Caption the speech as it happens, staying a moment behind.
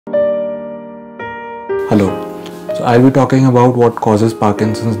Hello. So I'll be talking about what causes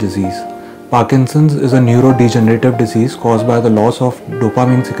Parkinson's disease. Parkinson's is a neurodegenerative disease caused by the loss of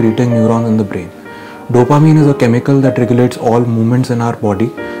dopamine secreting neurons in the brain. Dopamine is a chemical that regulates all movements in our body,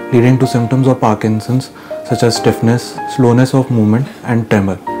 leading to symptoms of Parkinson's such as stiffness, slowness of movement, and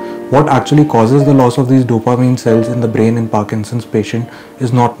tremor. What actually causes the loss of these dopamine cells in the brain in Parkinson's patient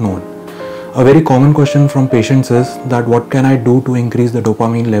is not known. A very common question from patients is that what can I do to increase the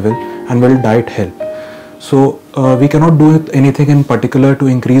dopamine level and will diet help? So we cannot do anything in particular to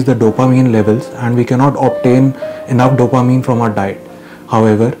increase the dopamine levels, and we cannot obtain enough dopamine from our diet.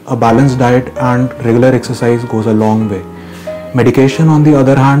 However, a balanced diet and regular exercise goes a long way. Medication on the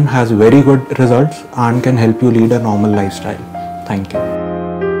other hand has very good results and can help you lead a normal lifestyle. Thank you.